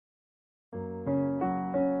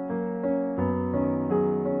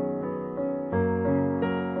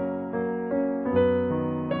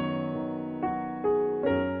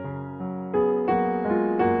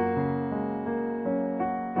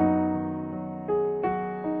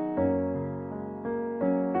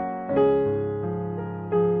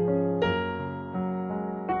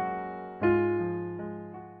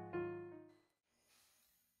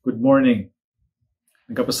Good morning.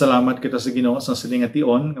 Nagkapasalamat kita sa Ginoo sa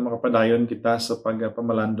silingation nga makapadayon kita sa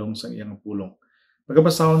pagpamalandong sa iyang pulong.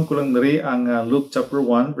 Pagkabasahon ko lang diri ang Luke chapter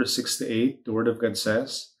 1 verse 68. The word of God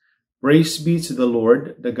says, "Praise be to the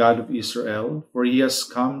Lord, the God of Israel, for he has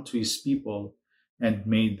come to his people and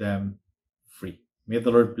made them free." May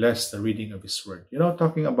the Lord bless the reading of his word.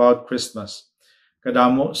 Talking about Christmas,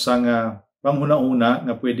 kadamo sa panghuna-una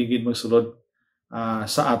nga pwede gid magsulod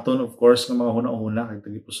sa aton, of course, ng mga huna-huna kay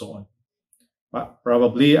tagipusoon.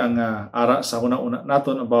 Probably ang ara sa huna-una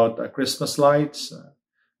naton about Christmas lights,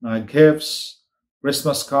 mga gifts,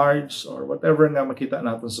 Christmas cards, or whatever nga makita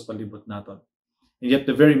naton sa palibot naton. And yet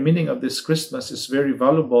the very meaning of this Christmas is very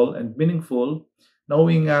valuable and meaningful,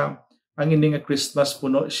 knowing ang ini nga Christmas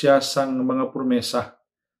puno siya sang mga promesa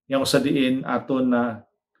nga sa diin aton na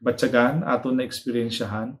batyagan, aton na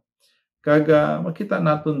eksperyensyahan. Kag makita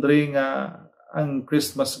naton diri nga ang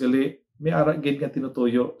Christmas gali may ara gid nga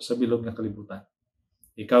tinutuyo sa bilog nga kalibutan.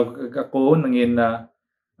 Ikaw kag ako nangin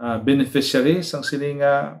beneficiary sang sini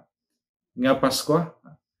nga Pasko.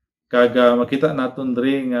 Kag makita naton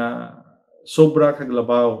diri nga sobra kag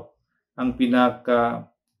labaw ang pinaka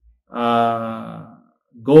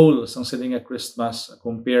goal sang sini nga Christmas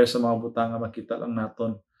compare sa mga butang nga makita lang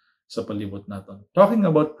naton sa palibot naton. Talking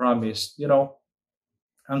about promise,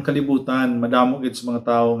 ang kalibutan madamo gid sa mga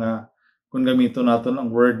tawo nga kung gamito naton ang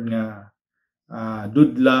word nga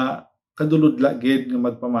kaduludla gid nga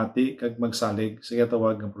magpamati kag magsalig sa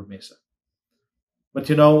tawag nga promesa. But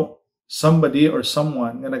somebody or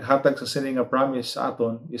someone nga naghatag sa sini nga promise sa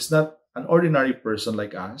aton is not an ordinary person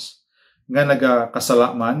like us nga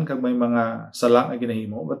nagakasala man kag may mga sala nga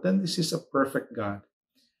ginahimo, but then this is a perfect God.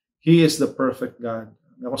 He is the perfect God.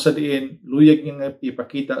 Nga kung sa diin luyag nga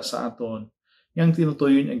ipakita sa aton yang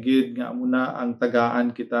tinutuyo niya gid nga muna ang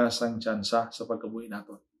tagaan kita sang tsansa sa pagkabuhi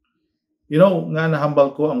naton. Nga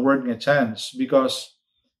nahambal ko ang word nga chance because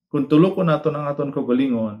kung tulo ko naton ang aton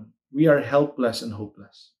kaugalingon, we are helpless and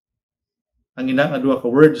hopeless. Ang ina nga duha ka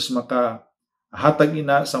words maka hatag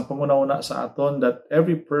ina sang panguna-una sa aton that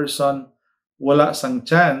every person wala sang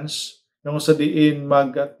chance yung sa diin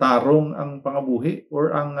magtarong ang pangabuhi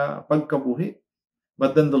or ang pagkabuhi.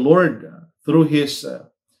 But then the Lord through his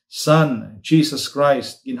Son, Jesus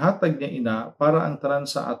Christ, ginhatag niya ina para ang tanan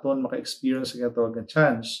sa aton maka-experience sa tawag nga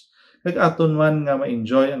chance, kag aton man nga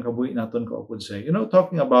ma-enjoy ang kabuhi naton kaupod say.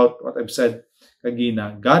 Talking about what I've said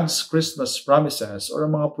kagina, God's Christmas promises or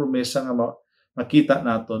ang mga promesa nga makita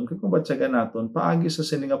naton, kag kung batyagan naton, paagi sa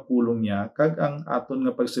sininga pulong niya, kag ang aton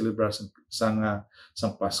nga pag-celebrate sang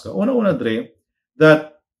Pasko. Una-una dre,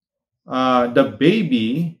 that the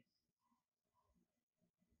baby,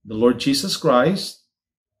 the Lord Jesus Christ,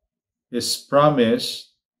 is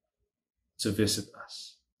promised to visit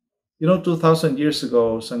us. 2,000 years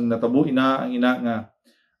ago, sang natabo ang ina nga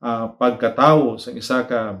pagkatawo sang isa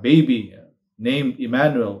ka baby named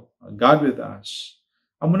Emmanuel, God with us.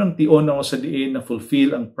 Amo nang tion na sa diin na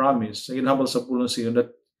fulfill ang promise sa ginhambal sa pulong siyon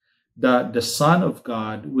that the Son of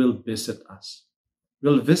God will visit us.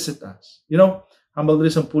 Will visit us. Hambal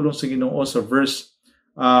diri sa pulong sa Ginoo sa verse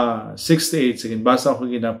 68, sige, basa ko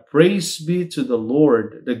gina, "Praise be to the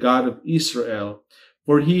Lord, the God of Israel,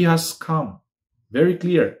 for he has come." Very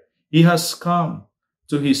clear. He has come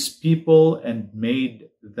to his people and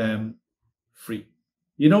made them free.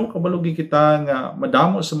 Kabalugi kita nga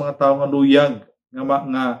madamo sa mga tao nga luyag,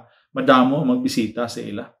 nga madamo ang magbisita sa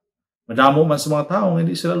ila. Madamo man sa mga tao nga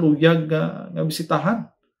hindi sila luyag nga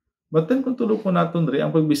bisitahan. But then kung tulo ko naton diri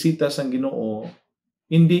ang pagbisita sang Ginoo,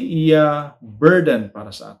 hindi iya burden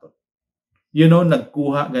para sa aton.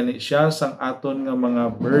 Nagkuha gani siya sang aton nga mga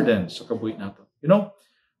burden sa kabuhi naton.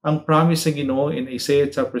 Ang promise sa Ginoo in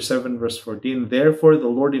Isaiah chapter 7 verse 14, "Therefore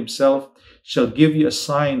the Lord himself shall give you a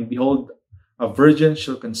sign. Behold, a virgin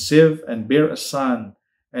shall conceive and bear a son,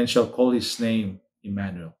 and shall call his name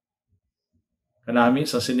Emmanuel." Kanami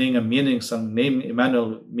sa sining nga meaning sang name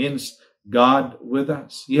Emmanuel means God with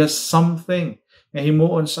us. He has something nga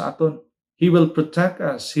himuon sa aton. He will protect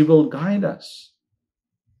us. He will guide us.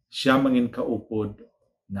 Siya mangin kaupod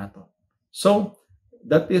naton. So,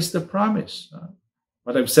 that is the promise.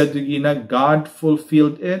 What I've said to Gina, God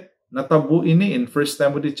fulfilled it. Natabo ini in 1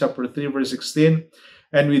 Timothy chapter 3 verse 16.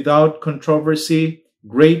 "And without controversy,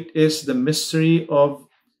 great is the mystery of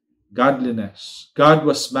godliness. God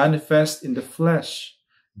was manifest in the flesh,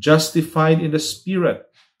 justified in the spirit,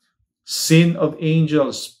 seen of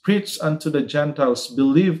angels, preached unto the Gentiles,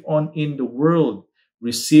 believed on in the world,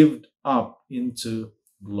 received up into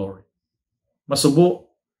glory." Masubo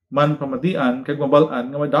man pamatian kag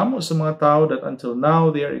mabalaan nga madamo sa mga tao that until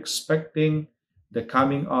now they are expecting the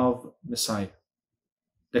coming of Messiah.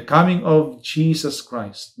 the coming of Jesus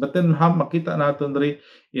Christ. But then makita natin rin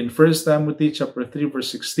in 1 Timothy chapter 3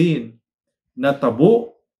 verse 16,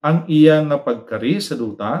 natabo ang iya nga pagkari sa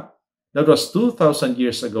duta. That was 2,000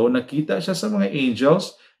 years ago. Nakita siya sa mga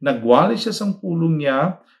angels, nagwali siya sa pulong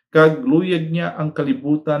niya, kagluyag niya ang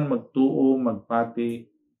kalibutan, magtuo, magpati,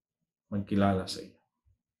 magkilala sa iya.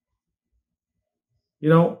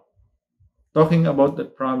 You know, talking about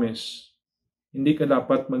that promise, hindi ka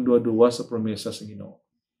dapat magduwa-duwa sa promesa sa Ginoo.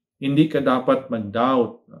 Hindi ka dapat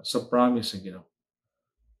mag-doubt sa promise sa Ginoo.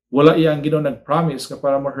 Wala iya ang Ginoo nag-promise ka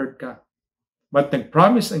para ma-hurt ka. But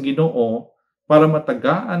nag-promise ang Ginoo para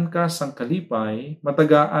matagaan ka sang kalipay,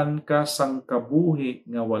 matagaan ka sang kabuhi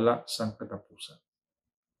nga wala sang katapusan.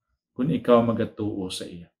 Kung ikaw magatuo sa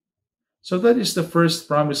iya. So that is the first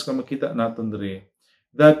promise nga makita natin diri,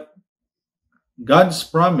 that God's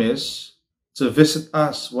promise to visit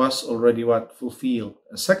us was already fulfilled.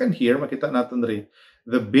 And second here, makita natin diri,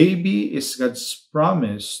 the baby is God's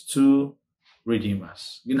promise to redeem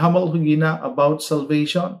us. Ginhamal hugina about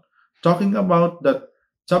salvation, talking about that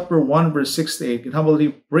chapter 1 verse 6 to 8, ginhamal,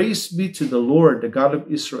 praise be to the Lord, the God of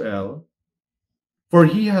Israel, for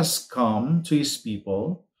He has come to His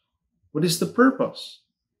people. What is the purpose?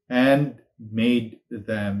 And made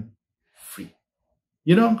them free.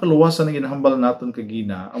 You know, ang kaluwasan na ginahambal naton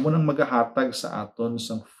kagina, amo nang magahatag sa aton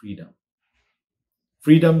sang freedom.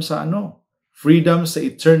 Freedom sa ano? Freedom sa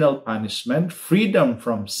eternal punishment, freedom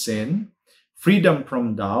from sin, freedom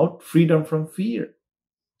from doubt, freedom from fear.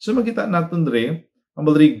 So makita natin rin,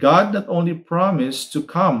 God not only promised to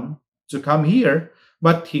come here,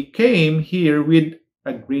 but He came here with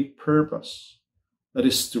a great purpose. That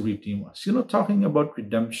is to redeem us. You know, talking about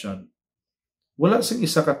redemption, wala sing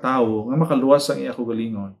isa ka tawo nga makaluwas ang iya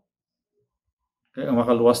kagalingon. Kaya ang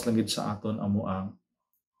makaluwas lang gid sa aton amo ang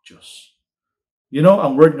Diyos. You know,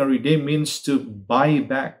 ang word nga redeem means to buy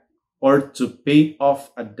back or to pay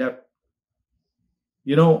off a debt.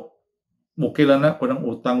 You know, mukila na kung ang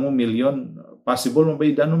utang mo milyon, possible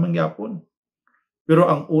mabaydan mo mangyapon. Pero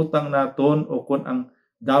ang utang naton o kung ang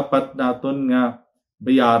dapat naton nga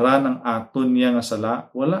bayaran ang aton niya nga sala,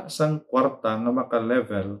 wala sang kwarta nga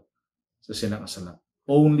maka-level sa sinang sala.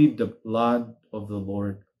 Only the blood of the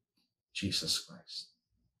Lord Jesus Christ.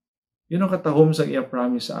 You know, katahom sa iya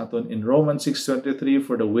promise sa aton in Romans 6:23,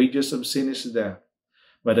 for the wages of sin is death,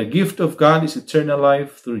 but the gift of God is eternal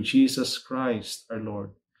life through Jesus Christ our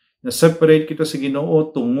Lord. Na-separate kita sa Ginoo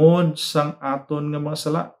tungod sang aton nga mga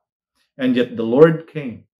sala. And yet the Lord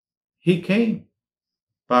came. He came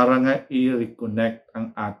para nga i-reconnect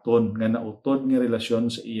ang aton nga nautod nga relasyon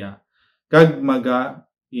sa iya, kag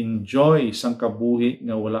maga-enjoy sang kabuhi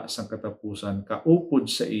nga wala sang katapusan, kaupod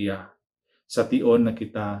sa iya, sa tion na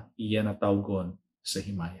kita iya natawgon sa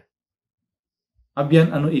himaya.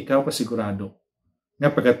 Abyan ano ikaw kasigurado, nga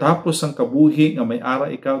pagkatapos sang kabuhi nga may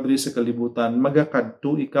ara ikaw diri sa kalibutan,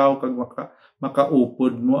 magakadto ikaw kag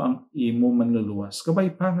makaupod mo ang imo manluluwas. Kabay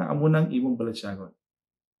pa nga amo nang imong balasyagon.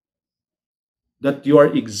 That you are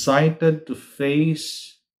excited to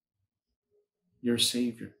face your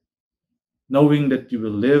Savior, knowing that you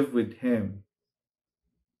will live with Him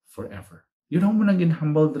forever. You know mo nang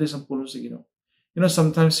ginhambal diri sa pulo sa Ginoo. You know,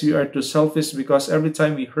 sometimes we are too selfish because every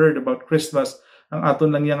time we heard about Christmas, ang aton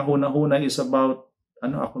lang yang huna-huna is about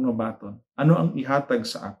ano ako mabaton, ano ang ihatag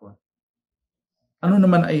sa akon, ano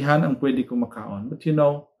naman ayhan ang pwede ko makaon. But you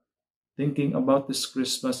know, thinking about this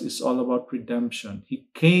Christmas is all about redemption. He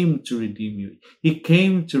came to redeem you. He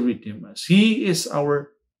came to redeem us. He is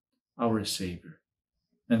our Savior.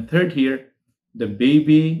 And third here, the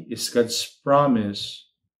baby is God's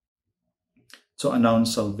promise to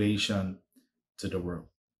announce salvation to the world.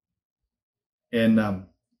 And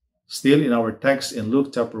still in our text in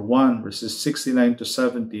Luke chapter 1, verses 69 to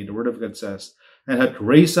 70, the Word of God says, and had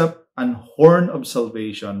raised up an horn of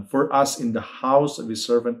salvation for us in the house of his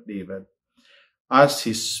servant David, as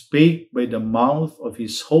he spake by the mouth of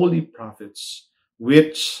his holy prophets,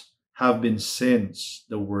 which have been since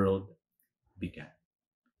the world began.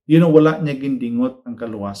 You know, wala niya gindingot ang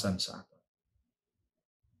kaluwasan sa atin.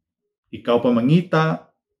 Ikaw pa mangita,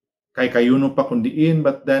 kay kayuno pa kundiin,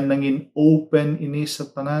 but then nangin open ini sa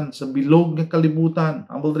tanan, sa bilog ng kalibutan.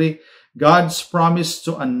 God's promise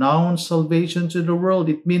to announce salvation to the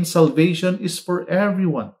world. It means salvation is for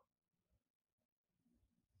everyone.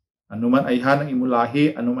 Ano man ayhan ang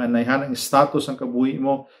imulahi, ano man ayhan ang status ng kabuhi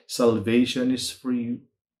mo, salvation is for you.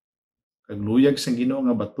 Kagluyag sang Ginoo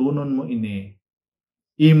nga batunon mo ini,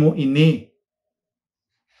 imo ini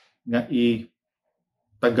nga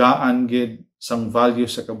tagaan gid sang value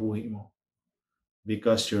sa kabuhi mo,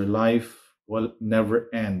 because your life will never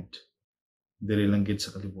end diri lang gid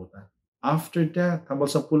sa kalibutan. after death. Hambal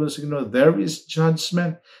sa pulong sa Ginoo, there is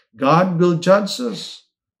judgment. God will judge us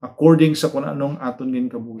according sa kung anong aton ngin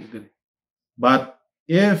kabuhi diri. But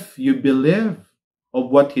if you believe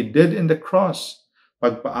of what He did in the cross,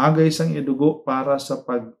 pagpaagay sang idugo para sa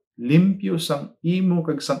paglimpyo sang imo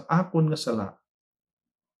kag sang akon nga sala,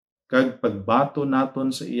 kag pagbato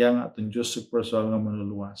naton sa iya nga aton Diyos sa personal nga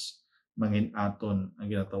manluluwas, mangin aton ang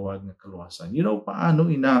ginatawag nga kaluwasan. You know paano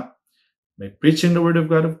ina? By preaching the word of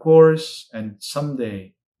God, of course, and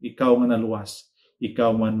someday, ikaw nga naluwas, ikaw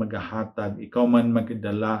man maghahatag, ikaw man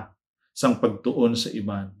magdala sang pagtuon sa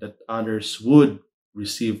iban, that others would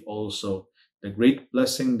receive also the great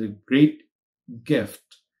blessing, the great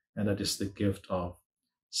gift, and that is the gift of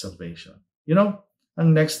salvation. You know,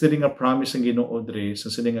 ang next din nga promise ng Ginoo dre sa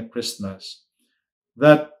sining nga Christmas,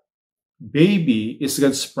 that baby is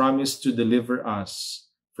God's promise to deliver us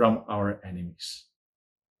from our enemies.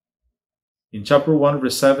 In chapter 1,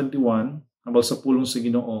 verse 71, hambal sa pulong sa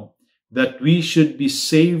Ginoo, that we should be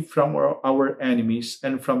saved from our enemies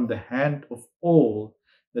and from the hand of all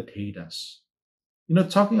that hate us. You know,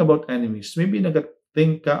 talking about enemies, maybe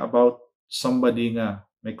nag-think ka about somebody nga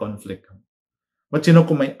may conflict. But you know,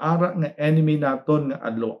 kung may ara nga enemy naton nga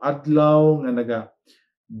adlaw-adlaw nga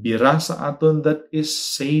naga-bira sa aton, that is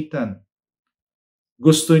Satan.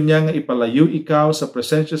 Gusto niya nga ipalayo ikaw sa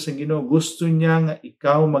presensya sa Ginoo. Gusto niya nga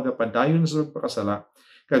ikaw magapadayon sa pagkasala.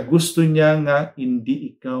 Kag gusto niya nga hindi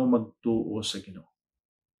ikaw magtuo sa Ginoo.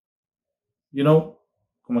 You know,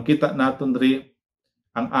 kung makita naton diri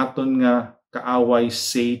ang aton nga kaaway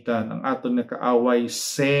Satan, ang aton nga kaaway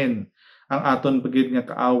sin, ang aton pagid nga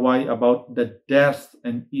kaaway about the death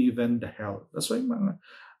and even the hell. That's why mga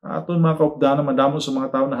aton mga kaupdanan madamo sa mga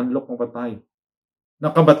tao na hadlok ng patay.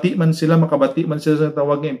 Makabati man sila sa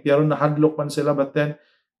tawag ng impyerno, nahadlok man sila, but then,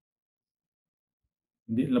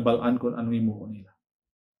 hindi labalaan kung ano imuo nila.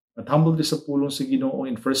 At humble din sa pulong si Ginoo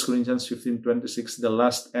in 1 Corinthians 15:26, the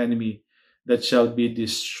last enemy that shall be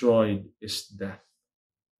destroyed is death.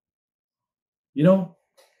 You know,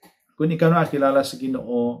 kung ikaw na kilala sa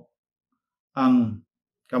Ginoo, ang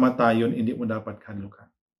kamatayon hindi mo dapat hadlukan.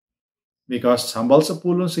 Because humble sa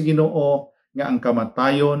pulong si Ginoo, nga ang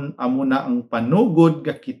kamatayon amo na ang panugod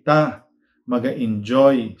nga kita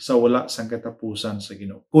maga-enjoy sa wala sang katapusan sa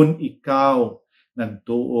Ginoo. Kung ikaw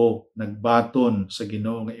nagtuo, nagbaton sa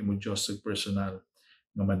Ginoo nga imo Dios sa personal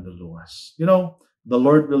nga manluluwas. You know, the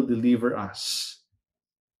Lord will deliver us.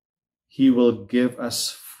 He will give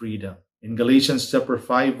us freedom. In Galatians chapter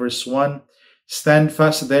 5 verse 1, stand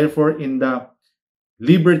fast therefore in the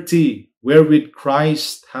liberty wherewith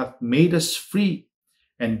Christ hath made us free,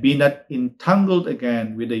 and be not entangled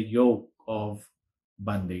again with the yoke of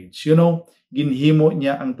bondage. You know, ginhimo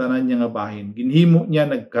niya ang tanan niya nga bahin. Ginhimo niya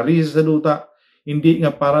nagkari sa duta. Hindi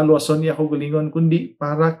nga para luwason niya ako gulingon, kundi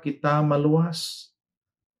para kita maluwas.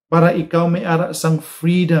 Para ikaw may ara sang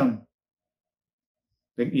freedom.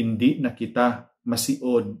 Kag hindi na kita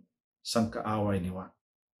masiod sang kaaway niwa.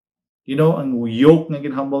 You know, ang yoke nga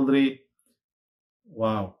ginhambal diri,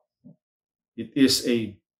 wow. It is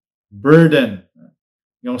a burden.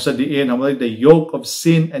 Yung sa diin, the yoke of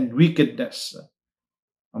sin and wickedness.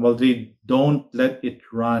 Don't let it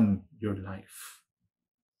run your life.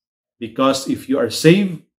 Because if you are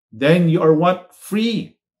saved, then you are what?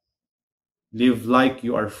 Free. Live like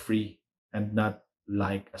you are free and not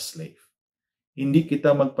like a slave. Hindi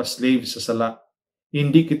kita magpa-slave sa sala.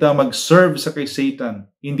 Hindi kita mag-serve sa kay Satan.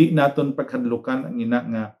 Hindi naton paghadlukan ang ina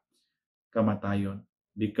nga kamatayon.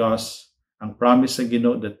 Because ang promise ng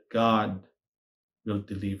Ginoo that God will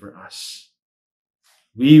deliver us.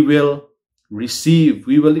 We will receive,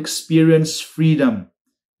 we will experience freedom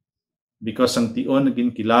because ang tion na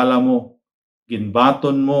ginkilala mo,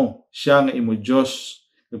 ginbaton mo, siya nga imo Diyos,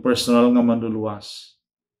 yung personal nga manluluwas.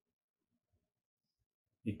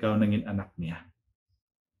 Ikaw nangin anak niya.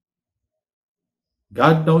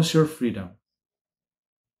 God knows your freedom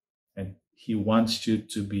and He wants you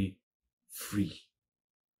to be free.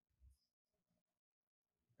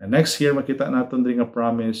 And next here, makita natin rin nga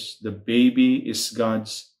promise, the baby is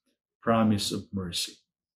God's promise of mercy.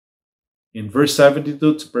 In verse 72,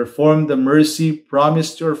 to perform the mercy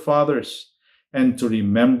promised to our fathers and to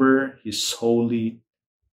remember His holy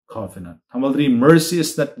covenant. Mercy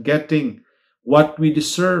is not getting what we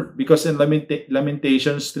deserve because in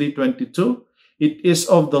Lamentations 3:22, it is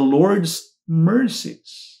of the Lord's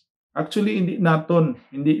mercies. Actually, hindi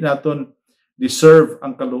naton deserve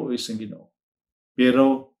ang kaluoy sa Ginoo.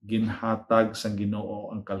 Pero ginhatag sang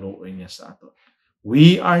Ginoo ang kaluoy niya sa aton.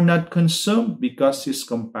 We are not consumed because His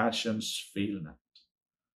compassions fail not.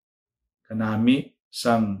 Kanami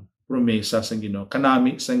sang promesa sang Ginoo,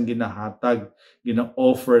 kanami sang ginahatag,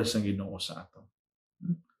 gina-offer sang Ginoo sa aton.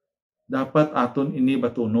 Dapat aton ini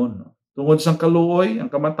batunon. No? Tungod sang kaluoy, ang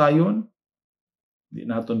kamatayon, di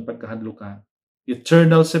naton pagkahadlukan.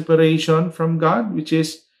 Eternal separation from God, which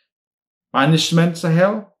is punishment sa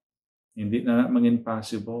hell, hindi na mangin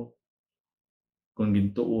possible kung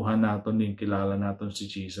gintuuhan naton yung kilala naton si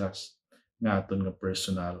Jesus nga aton nga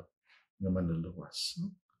personal nga manluluwas.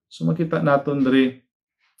 So makita naton diri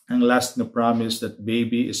ang last nga promise that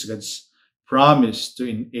baby is God's promise to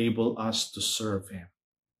enable us to serve Him.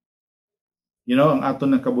 You know, ang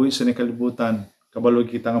aton nga kabuhi sa kalibutan, kabalo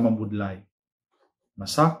kita nga mabudlay.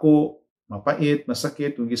 Masako, mapait,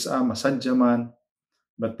 masakit, kung isa, masadya man,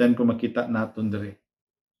 but then kung makita naton diri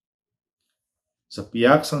sa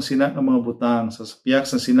piyak sang sinak ng mga butang, sa piyak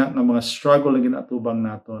sang sinak ng mga struggle na ginatubang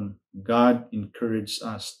naton, God encouraged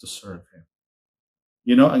us to serve Him.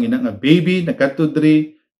 You know, ang ina nga baby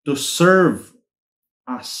nakatudri to serve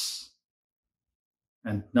us.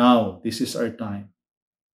 And now, this is our time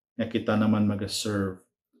nga kita naman mag-serve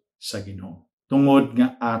sa Ginoo. Tungod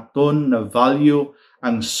nga aton na value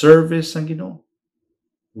ang service sa Ginoo.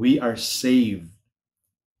 We are saved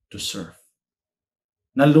to serve.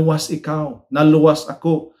 Naluwas ikaw, naluwas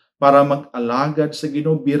ako para mag-alagad sa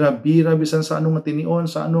Ginoo, bira-bira bisan sa anong matinion,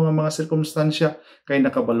 sa anong mga sirkumstansya, kay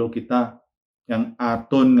nakabalo kita. Yang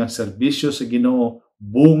aton nga serbisyo sa Ginoo,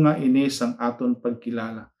 bunga ini sang aton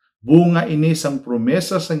pagkilala. Bunga ini sang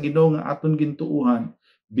promesa sang Ginoo nga aton gintuuhan,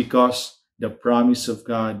 because the promise of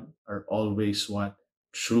God are always what?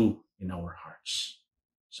 True in our hearts.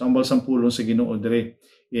 Sambal sampulong sa Ginoo dire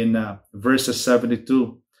in verses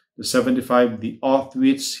 72 to 75, the oath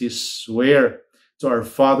which He sware to our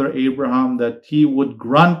father Abraham, that He would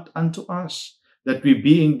grant unto us, that we,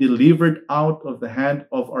 being delivered out of the hand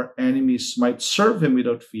of our enemies, might serve Him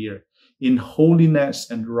without fear, in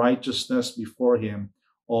holiness and righteousness before Him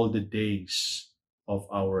all the days of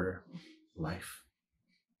our life.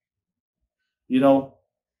 You know,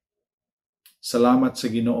 salamat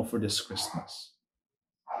sa Ginoo for this Christmas.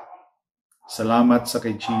 Salamat sa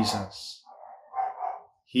kay Jesus.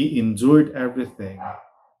 He endured everything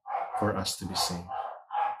for us to be saved,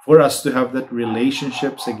 for us to have that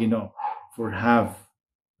relationship sa Ginoo, for have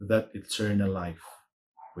that eternal life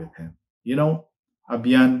with Him. You know,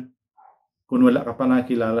 abyan, kung wala ka pa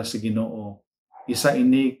nakilala sa Ginoo, isa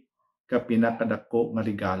ini ka pinakadako nga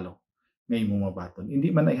regalo nga imong mabaton.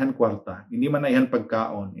 Hindi man ayhan kwarta, hindi man ayhan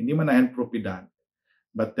pagkaon, hindi man ayhan propiedad,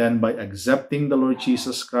 but then by accepting the Lord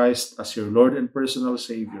Jesus Christ as your Lord and personal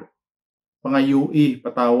Savior, pangayui,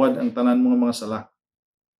 patawad ang tanan mga sala.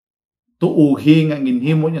 Tuuhi nga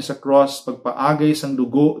ginhimo niya sa cross, pagpaagay sang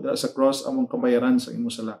dugo sa cross among kabayaran sa imo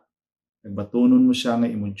sala. Nagbatunon mo siya nga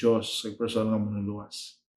imo Dios sa personal nga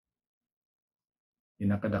manluluwas.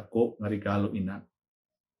 Pinakadako nga regalo ina.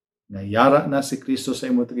 Nayara na si Kristo sa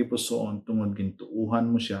imo tagipusoon tungod gintuuhan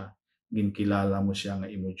mo siya, ginkilala mo siya nga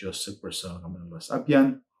imo Dios sa personal nga manluluwas.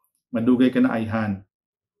 Abyan, madugay ka na ayhan,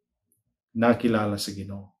 nakilala sa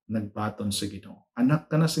Ginoo, nagbaton sa Ginoo. Anak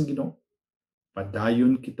ka na sa Ginoo.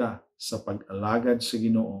 Padayon kita sa pag-alagad sa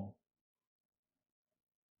Ginoo.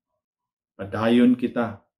 Padayon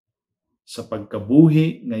kita sa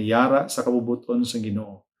pagkabuhi nga yara sa kabubuton sa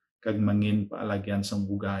Ginoo, kag mangin paalagyan sang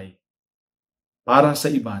bugay para sa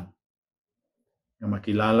iban, nga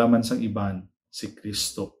makilala man sang iban si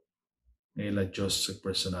Kristo nga ila Diyos sa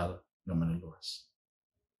personal nga manluluwas.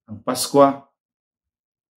 Ang Pasko,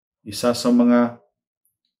 isa sa mga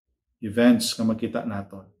events nga makita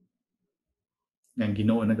naton nga ang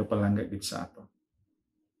Ginoo nagapalangga gid sa aton.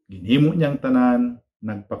 Ginhimo niyang tanan,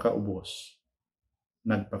 nagpakaubos,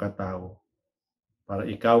 nagpakatao, para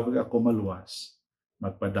ikaw kag ako maluwas,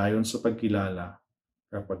 magpadayon sa pagkilala,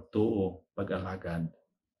 kapag tuo, pag-alagad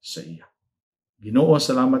sa iya. Ginoo,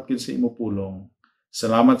 salamat gid sa imo pulong.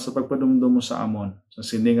 Salamat sa pagpadumdum mo sa amon, sa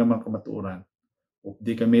sini nga mga kamatuoran.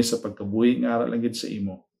 Updi kami sa pagkabuhi nga aral lang gid sa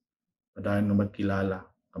imo, padayon nga magkilala,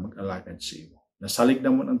 ka mag-alagad sa imo. Nasalig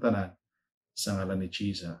na mo ang tanan sa ngalan ni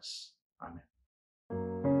Jesus. Amen.